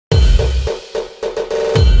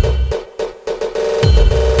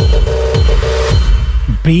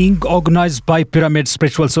Being organized by Pyramid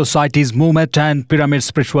Spiritual Society's Movement and Pyramid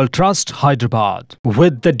Spiritual Trust, Hyderabad,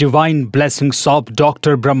 with the divine blessings of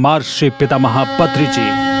Dr. Brahmarshi Pitamaha Patriji.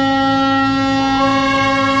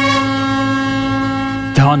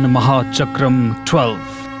 Dhyana Mahachakram 12,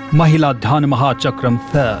 Mahila Dhyana Mahachakram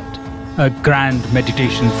 3rd, a grand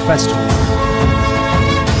meditation festival.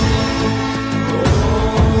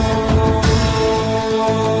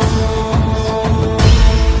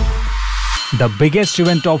 The biggest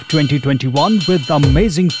event of 2021 with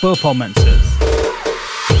amazing performances.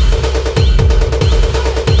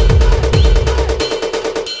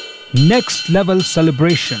 Next level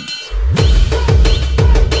celebrations.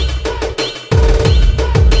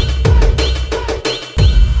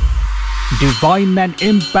 Divine and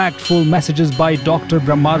impactful messages by Dr.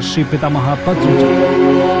 Brahmarshi Pitamaha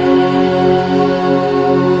Patriji.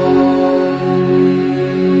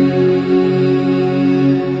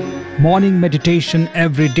 Morning meditation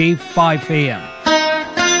every day 5 a.m.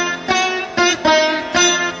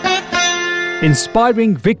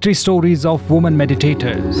 Inspiring victory stories of women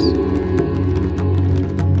meditators.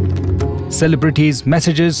 Celebrities'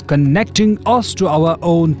 messages connecting us to our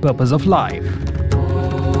own purpose of life.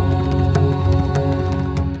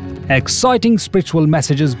 Exciting spiritual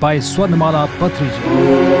messages by Swarnamala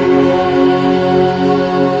Patriji.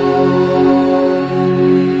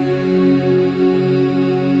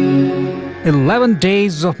 11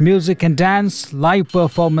 days of music and dance, live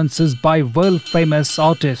performances by world-famous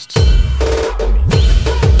artists.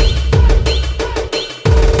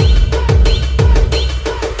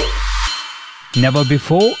 Never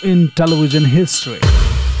before in television history.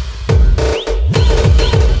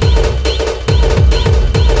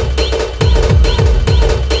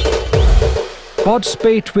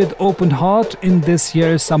 Participate with open heart in this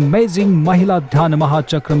year's amazing Mahila Dhyana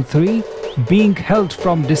Mahachakram 3, being held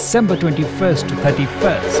from December 21st to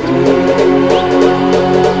 31st.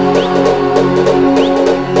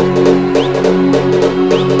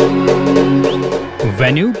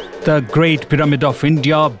 Venue, the Great Pyramid of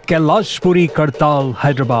India, Kailashpuri, Kartal,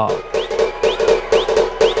 Hyderabad.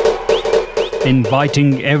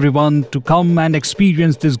 Inviting everyone to come and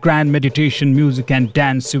experience this grand meditation, music and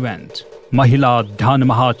dance event. Mahila Dhyana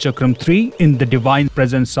Mahachakram 3 in the divine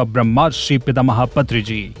presence of Brahmarshi Pitamaha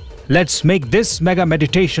Patriji. Let's make this mega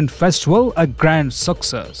meditation festival a grand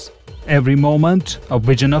success. Every moment a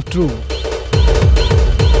vision of truth.